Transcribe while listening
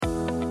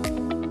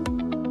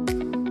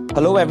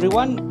Hello,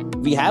 everyone.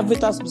 We have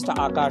with us Mr.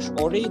 Aakash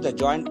Ohri, the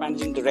Joint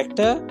Managing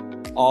Director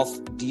of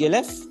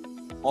DLF.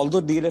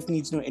 Although DLF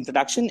needs no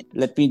introduction,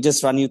 let me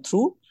just run you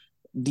through.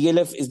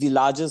 DLF is the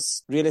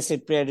largest real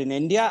estate player in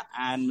India,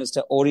 and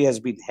Mr. Ohri has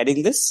been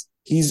heading this.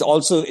 He's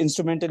also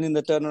instrumental in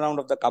the turnaround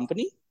of the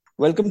company.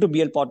 Welcome to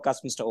BL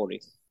Podcast, Mr.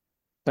 Ohri.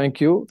 Thank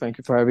you. Thank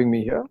you for having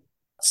me here.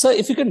 Sir,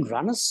 if you can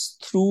run us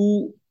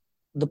through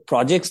the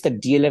projects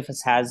that DLF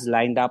has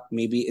lined up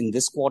maybe in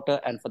this quarter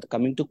and for the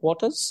coming 2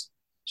 quarters.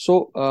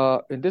 So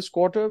in this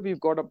quarter, we've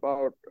got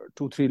about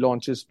 2-3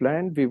 launches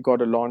planned. We've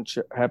got a launch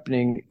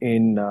happening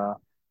in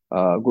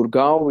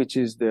Gurgaon, which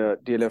is the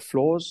DLF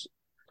floors.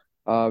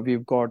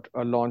 We've got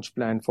a launch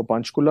planned for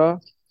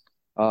Panchkula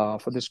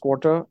for this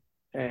quarter,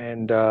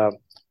 and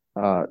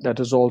that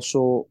is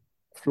also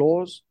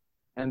floors.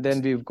 And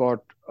then we've got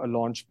a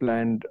launch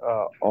planned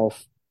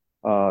of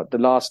the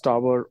last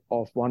tower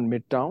of One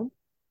Midtown,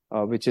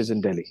 which is in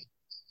Delhi.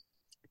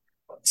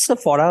 So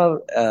for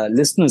our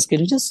listeners,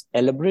 can you just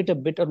elaborate a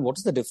bit on what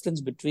is the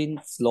difference between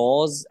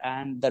floors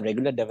and the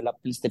regular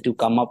developments that you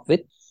come up with?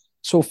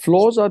 So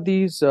floors are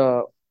these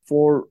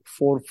four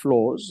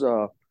floors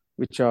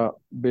which are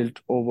built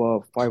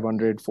over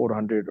 500,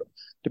 400,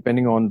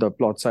 depending on the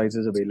plot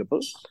sizes available.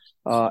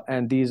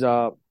 And these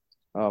are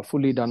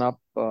fully done up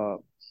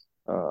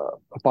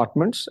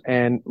apartments,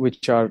 and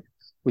which have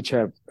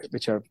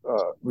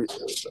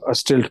a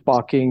stilt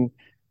parking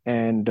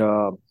and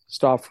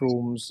staff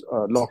rooms,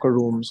 locker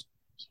rooms,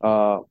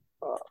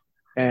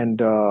 and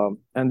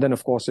then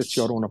of course it's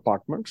your own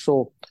apartment.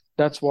 So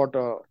that's what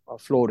a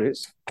floor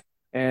is,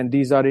 and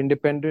these are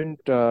independent.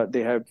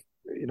 They have,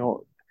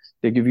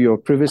 they give you a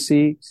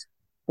privacy.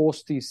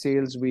 Post these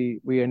sales,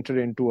 we enter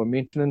into a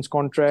maintenance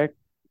contract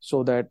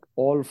so that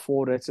all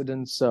 4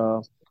 residents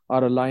are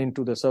aligned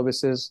to the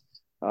services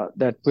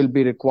that will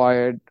be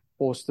required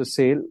post the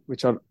sale,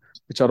 which are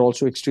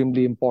also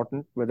extremely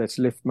important, whether it's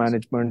lift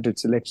management,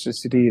 it's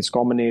electricity, it's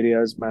common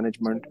areas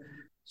management.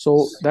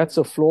 So that's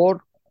a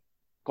floor.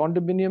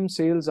 Condominium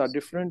sales are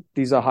different.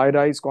 These are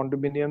high-rise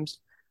condominiums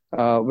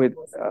with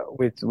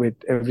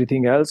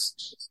everything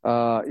else.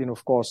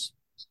 Of course,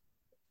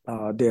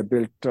 they're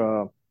built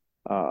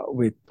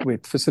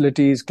with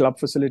facilities, club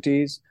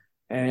facilities,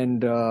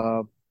 and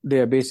they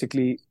are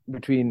basically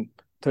between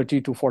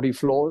 30 to 40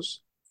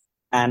 floors.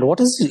 And what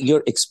has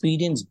your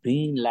experience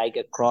been like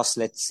across,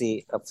 let's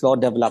say, a floor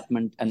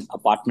development and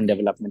apartment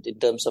development in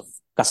terms of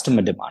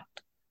customer demand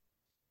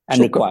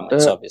and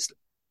requirements, obviously?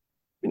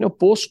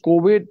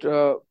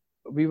 Post-COVID,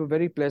 we were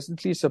very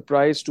pleasantly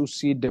surprised to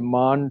see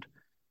demand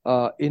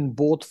in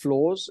both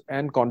floors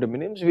and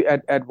condominiums.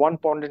 At one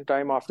point in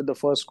time after the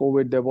first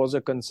COVID, there was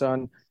a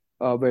concern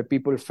where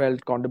people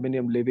felt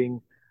condominium living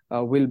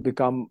will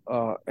become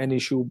an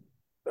issue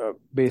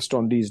based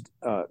on these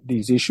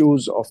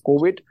issues of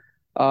COVID.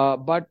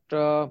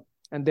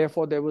 And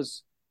therefore there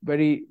was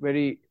very,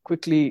 very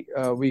quickly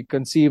we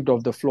conceived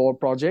of the floor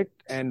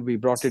project and we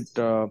brought it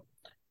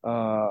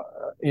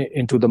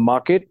into the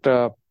market.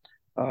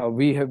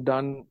 We have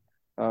done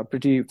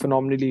pretty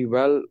phenomenally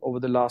well over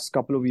the last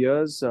couple of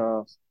years.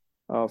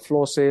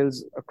 Floor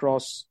sales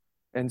across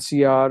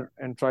NCR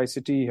and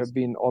Tri-City have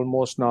been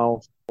almost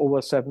now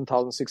over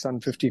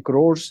 7,650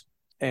 crores,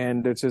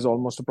 and this is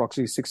almost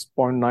approximately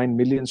 6.9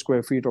 million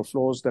square feet of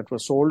floors that were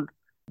sold.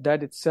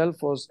 That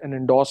itself was an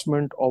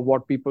endorsement of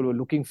what people were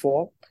looking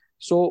for.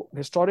 So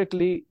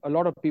historically, a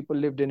lot of people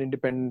lived in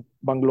independent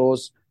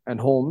bungalows and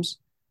homes,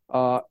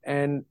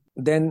 and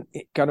then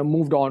kind of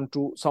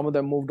some of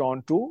them moved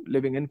on to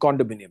living in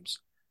condominiums.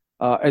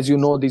 As you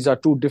know, these are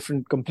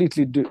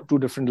completely two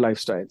different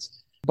lifestyles.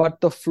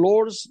 But the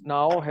floors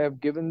now have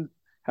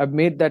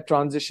made that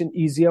transition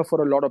easier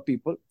for a lot of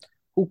people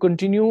who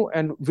continue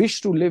and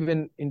wish to live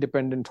in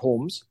independent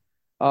homes,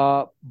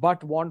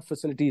 but want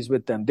facilities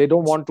with them. They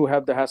don't want to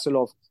have the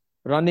hassle of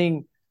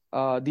running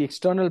the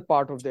external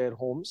part of their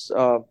homes,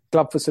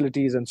 club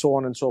facilities and so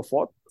on and so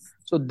forth.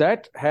 So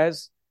that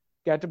has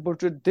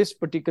catapulted this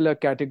particular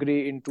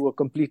category into a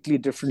completely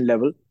different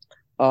level.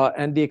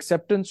 And the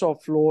acceptance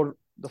of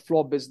the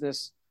floor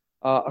business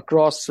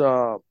across,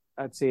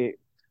 I'd say,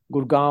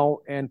 Gurgaon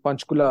and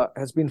Panchkula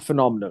has been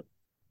phenomenal.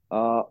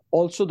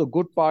 Also, the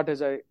good part,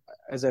 as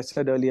I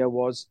said earlier,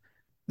 was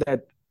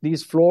that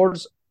these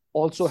floors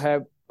also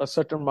have a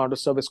certain amount of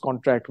service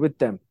contract with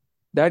them.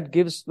 That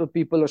gives the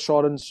people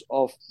assurance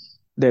of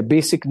their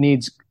basic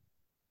needs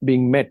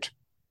being met,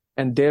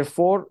 and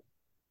therefore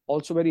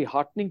also very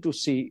heartening to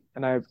see.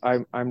 And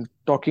I'm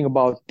talking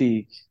about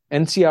the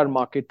NCR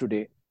market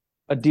today.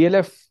 A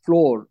DLF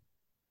floor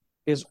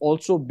is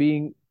also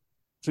being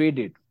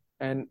traded,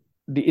 and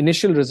the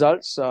initial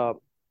results,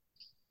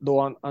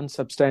 though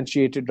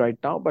unsubstantiated right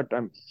now, but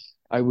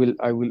I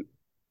will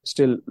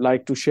still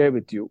like to share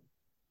with you.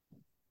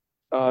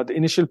 The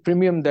initial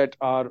premium that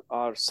our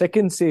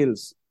second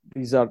sales,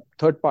 these are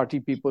third-party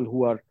people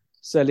who are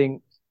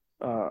selling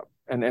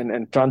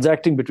and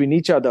transacting between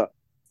each other.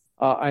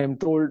 I am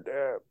told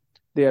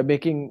they are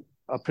making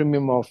a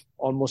premium of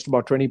almost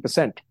about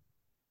 20%,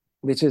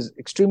 which is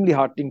extremely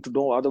heartening to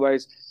know.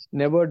 Otherwise,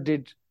 never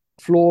did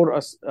floor,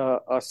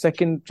 a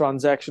second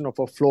transaction of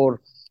a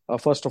floor,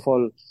 first of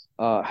all,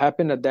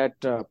 happen at that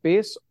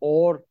pace,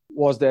 or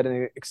was there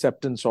an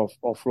acceptance of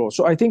floor?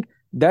 So I think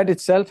that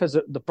itself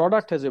the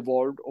product has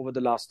evolved over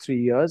the last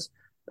 3 years.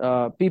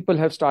 People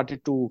have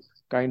started to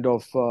kind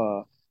of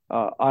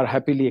are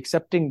happily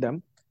accepting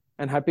them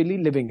and happily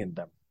living in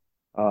them.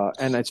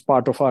 And it's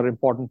part of our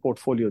important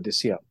portfolio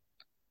this year.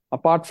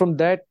 Apart from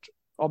that,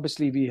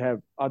 obviously, we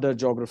have other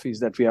geographies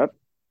that we are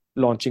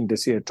launching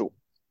this year too.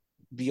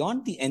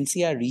 Beyond the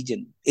NCR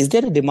region, is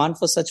there a demand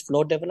for such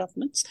floor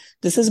developments?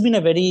 This has been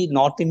a very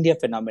North India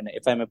phenomenon,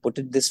 if I may put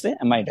it this way.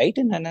 Am I right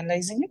in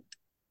analyzing it?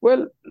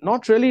 Well,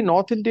 not really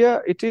North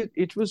India.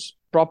 It was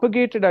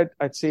propagated,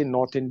 I'd say, in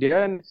North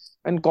India,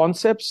 and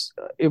concepts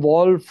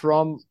evolved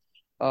from,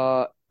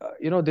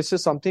 this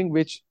is something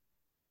which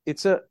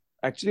it's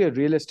actually a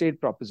real estate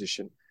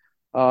proposition.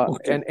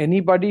 Okay. And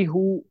anybody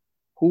who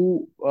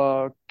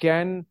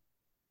can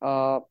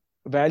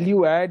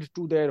value add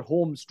to their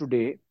homes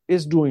today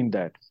is doing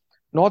that.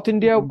 North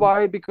India,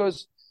 why?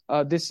 Because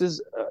this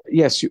is,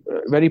 yes,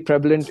 very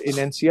prevalent in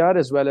NCR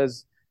as well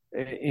as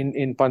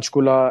in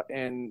Panchkula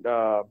and,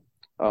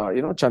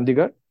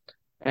 Chandigarh.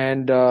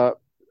 And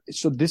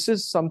so this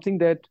is something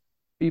that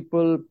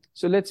people,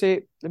 so let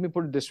me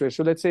put it this way.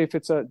 So let's say if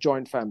it's a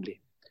joint family,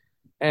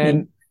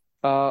 and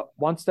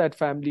once that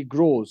family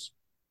grows,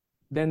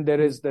 then there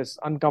is this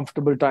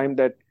uncomfortable time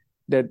that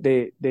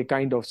they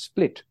kind of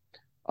split.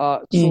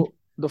 So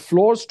the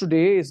floors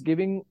today is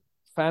giving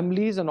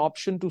families an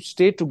option to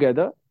stay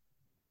together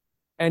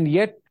and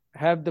yet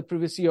have the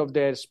privacy of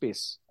their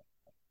space.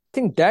 I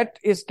think that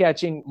is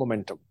catching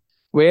momentum,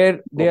 where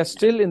they are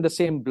still in the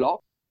same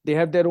block. They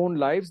have their own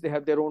lives, they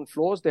have their own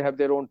floors, they have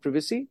their own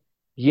privacy,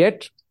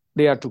 yet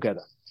they are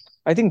together.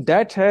 I think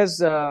that has,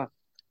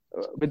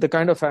 with the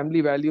kind of family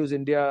values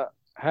India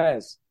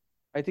has,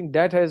 I think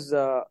that has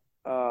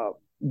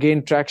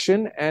gained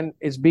traction and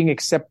is being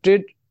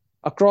accepted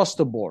across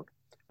the board.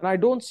 And I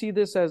don't see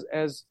this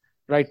as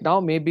right now,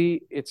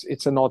 maybe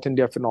it's a North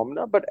India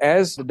phenomena, but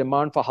as the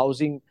demand for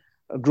housing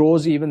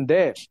grows even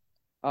there,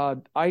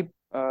 I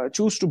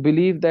choose to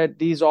believe that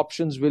these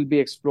options will be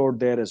explored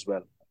there as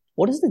well.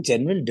 What is the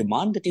general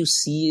demand that you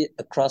see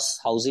across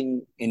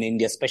housing in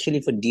India,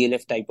 especially for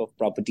DLF type of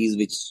properties,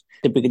 which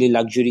typically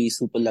luxury,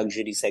 super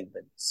luxury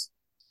segments?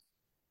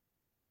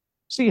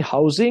 See,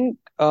 housing,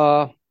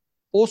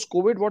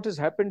 post-COVID, what has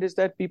happened is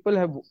that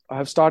people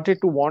have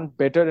started to want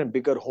better and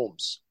bigger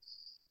homes.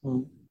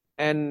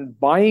 And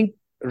buying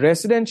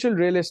residential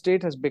real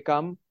estate has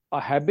become a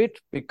habit,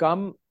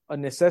 become a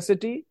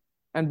necessity,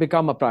 and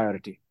become a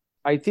priority.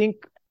 I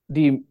think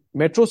the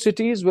metro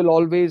cities will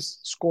always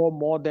score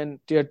more than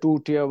tier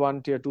 2, tier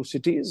 1, tier 2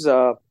 cities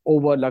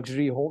over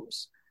luxury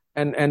homes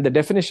and the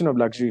definition of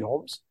luxury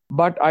homes.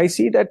 But I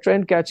see that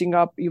trend catching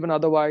up. Even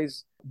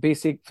otherwise,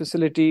 basic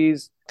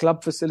facilities,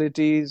 club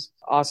facilities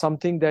are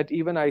something that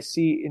even I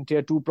see in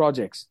tier 2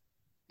 projects.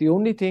 The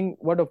only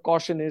word of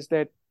caution is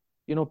that,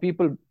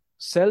 people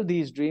sell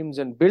these dreams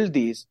and build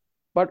these,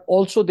 but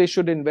also they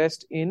should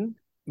invest in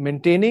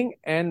maintaining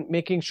and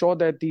making sure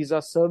that these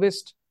are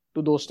serviced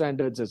to those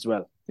standards as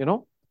well,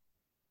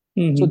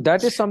 So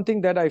that is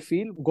something that I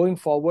feel going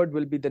forward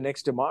will be the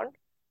next demand.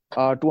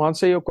 To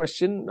answer your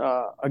question,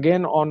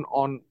 again,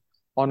 on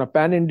a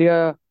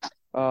pan-India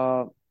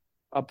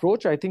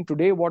approach, I think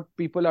today what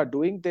people are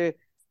doing,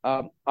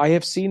 I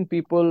have seen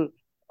people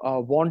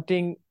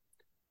wanting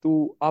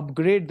to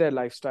upgrade their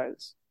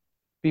lifestyles.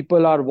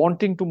 People are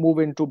wanting to move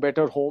into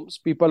better homes.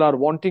 People are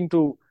wanting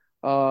to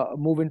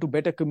move into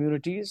better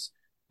communities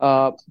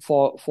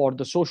for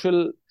the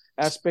social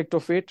aspect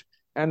of it,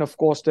 and of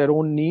course their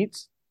own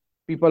needs.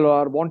 People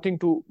are wanting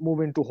to move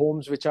into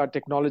homes which are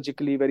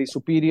technologically very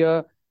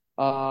superior,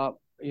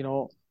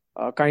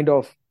 kind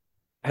of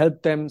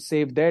help them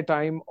save their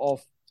time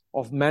of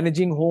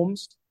managing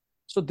homes.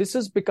 So this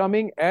is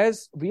becoming,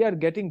 as we are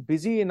getting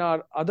busy in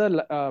our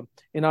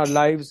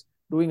lives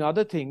doing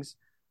other things.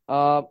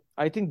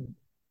 I think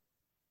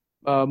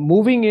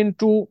moving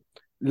into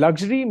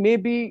luxury may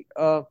be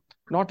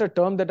not a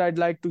term that I'd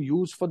like to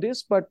use for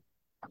this, but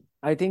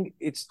I think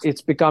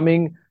it's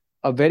becoming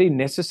a very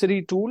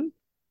necessary tool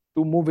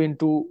to move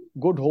into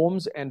good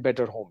homes and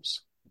better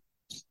homes.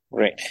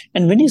 Right.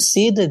 And when you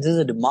say that there's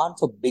a demand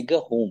for bigger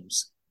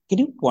homes, can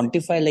you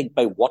quantify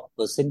by what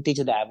percentage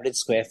of the average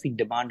square feet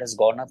demand has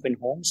gone up in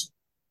homes?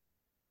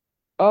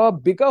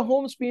 Bigger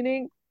homes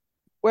meaning,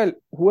 well,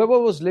 whoever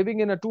was living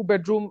in a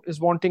 2-bedroom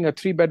is wanting a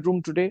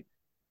 3-bedroom today.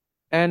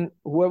 And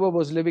whoever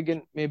was living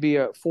in maybe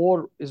a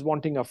 4 is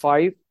wanting a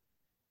 5.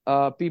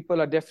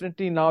 People are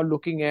definitely now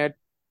looking at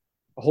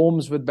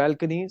homes with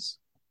balconies.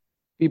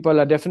 People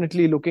are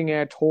definitely looking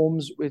at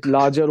homes with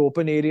larger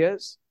open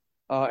areas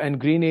and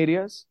green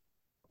areas.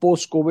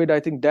 Post-COVID,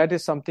 I think that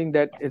is something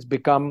that has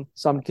become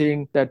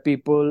something that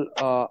people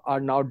are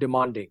now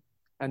demanding.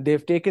 And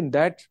they've taken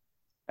that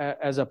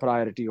as a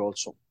priority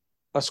also.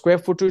 A square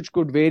footage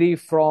could vary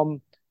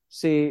from,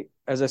 say,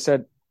 as I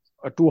said,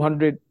 a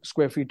 200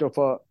 square feet of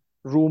a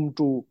room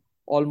to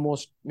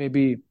almost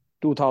maybe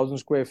 2,000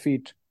 square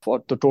feet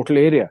for the total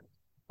area.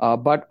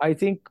 But I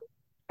think,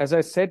 as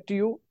I said to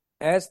you,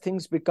 as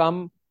things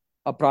become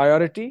a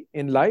priority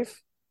in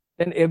life,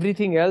 then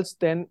everything else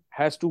then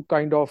has to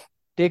kind of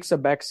takes a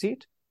back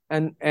seat,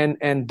 and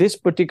this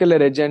particular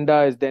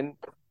agenda is then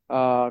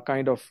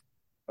kind of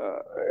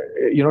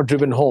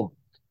driven home.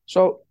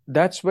 So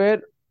that's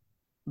where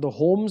the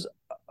homes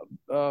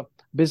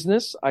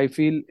business, I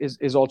feel,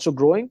 is also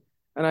growing,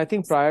 and I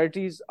think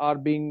priorities are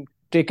being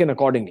taken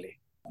accordingly.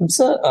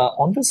 Sir,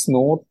 on this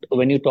note,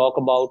 when you talk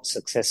about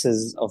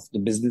successes of the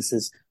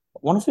businesses,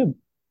 one of your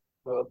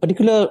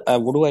particular, how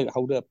do I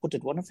put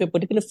it? One of your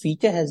particular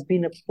feature has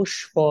been a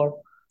push for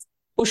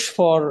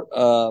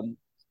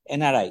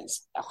NRIs.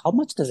 How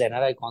much does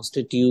NRI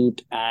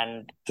constitute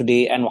and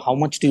today, and how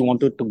much do you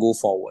want it to go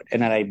forward,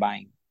 NRI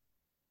buying?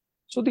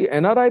 So the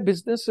NRI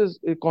business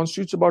it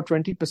constitutes about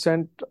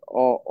 20%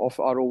 of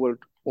our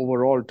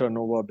overall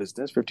turnover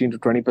business, 15 to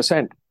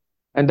 20%.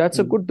 And that's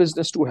a good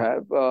business to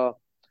have.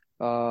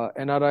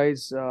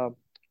 NRIs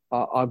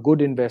are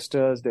good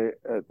investors.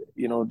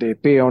 They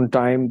pay on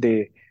time.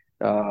 They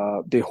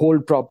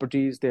hold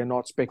properties. They're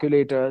not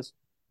speculators.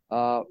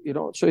 So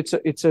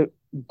it's a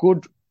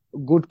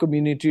good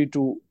community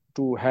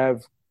to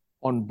have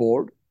on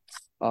board.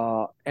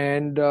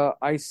 And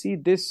I see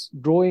this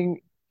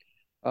growing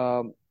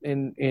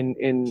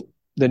in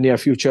the near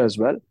future as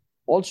well.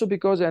 Also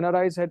because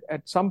NRIs had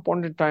at some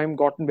point in time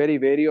gotten very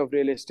wary of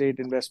real estate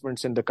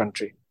investments in the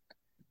country,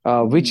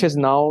 which has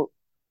now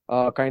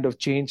kind of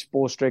changed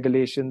post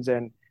regulations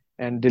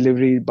and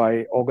delivery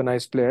by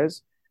organized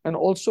players. And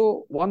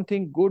also one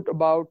thing good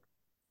about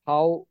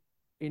how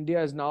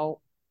India is now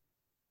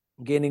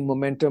gaining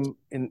momentum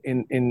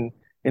in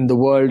the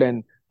world,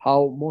 and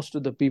how most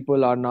of the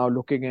people are now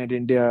looking at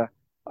India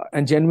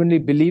and genuinely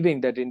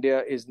believing that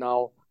India is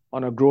now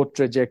on a growth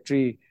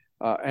trajectory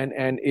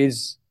and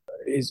is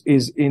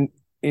in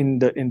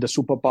the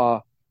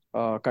superpower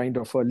kind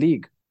of a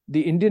league.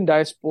 The Indian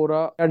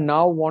diaspora are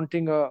now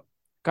wanting a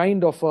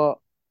kind of a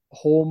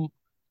home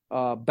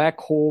back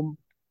home.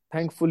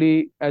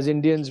 Thankfully, as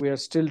Indians, we are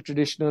still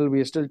traditional.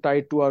 We are still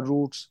tied to our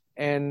roots.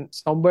 And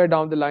somewhere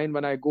down the line,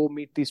 when I go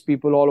meet these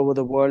people all over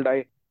the world,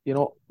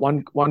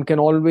 one can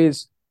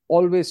always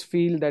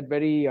feel that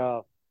very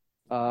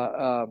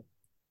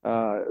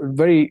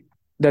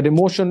that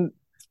emotion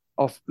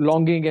of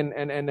longing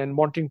and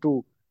wanting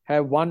to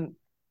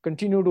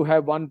continue to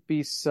have one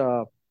piece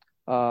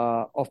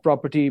of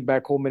property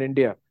back home in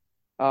India.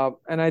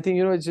 And I think,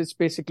 it's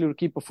basically to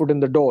keep a foot in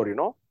the door,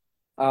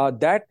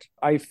 that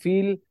I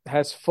feel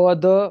has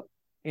further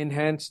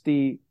enhanced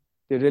the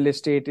real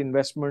estate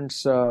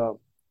investments,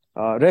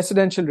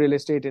 residential real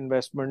estate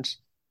investments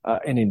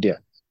in India.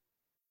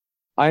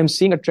 I am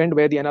seeing a trend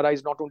where the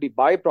NRIs not only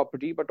buy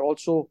property, but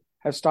also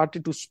have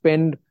started to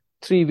spend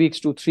 3 weeks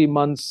to 3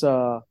 months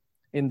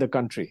in the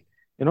country,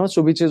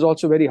 so which is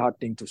also very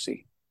heartening to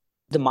see.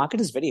 The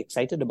market is very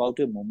excited about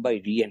your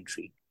Mumbai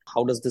re-entry.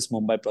 How does this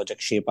Mumbai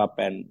project shape up,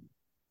 and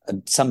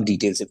some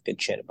details if you can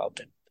share about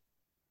it?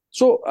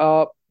 So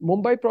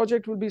Mumbai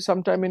project will be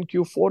sometime in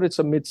Q4. It's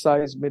a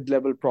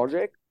mid-level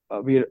project.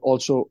 We are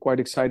also quite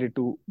excited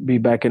to be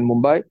back in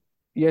Mumbai.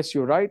 Yes,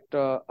 you're right.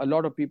 A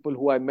lot of people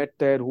who I met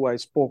there, who I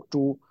spoke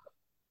to,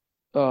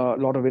 a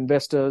lot of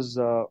investors,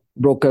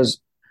 brokers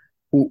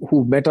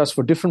who met us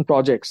for different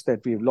projects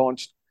that we've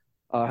launched,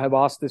 have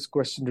asked this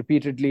question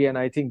repeatedly, and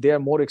I think they are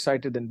more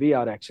excited than we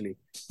are actually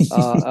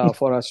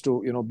for us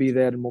to be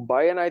there in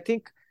Mumbai. And I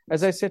think,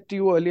 as I said to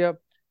you earlier,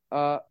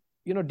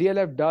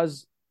 DLF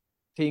does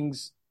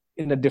things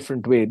in a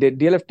different way.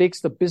 DLF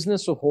takes the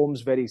business of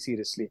homes very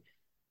seriously.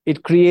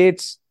 It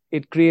creates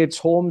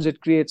homes,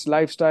 it creates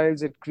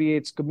lifestyles, it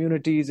creates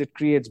communities, it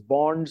creates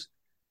bonds,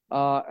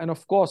 and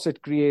of course,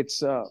 it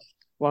creates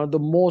one of the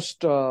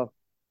most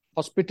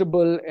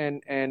hospitable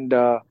and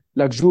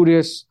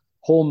luxurious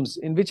homes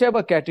in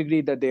whichever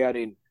category that they are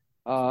in.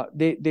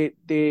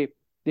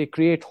 They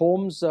create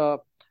homes, and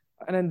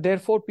then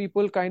therefore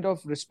people kind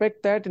of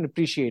respect that and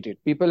appreciate it.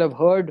 People have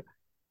heard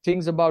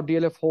things about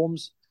DLF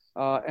homes,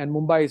 and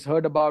Mumbai has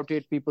heard about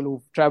it. People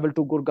who've traveled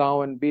to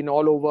Gurgaon and been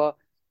all over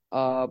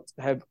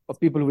have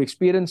people who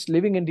experienced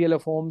living in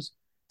DLF homes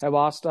have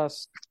asked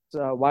us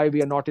why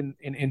we are not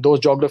in those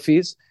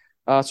geographies.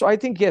 So I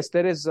think, yes,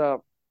 there is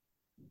an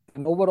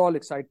overall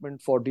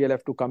excitement for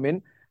DLF to come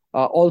in,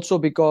 also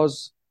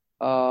because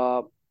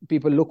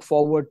people look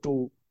forward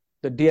to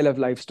the DLF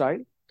lifestyle.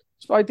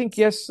 So I think,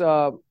 yes,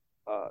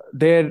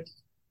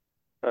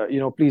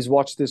 please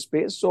watch this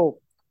space. So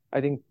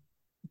I think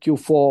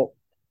Q4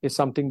 is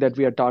something that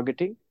we are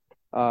targeting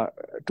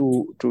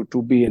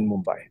to be in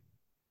Mumbai.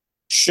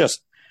 Sure.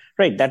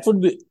 Right. That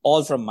would be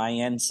all from my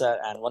end, sir.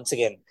 And once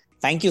again,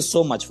 thank you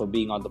so much for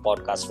being on the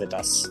podcast with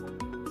us.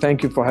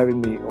 Thank you for having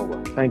me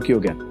over. Thank you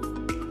again.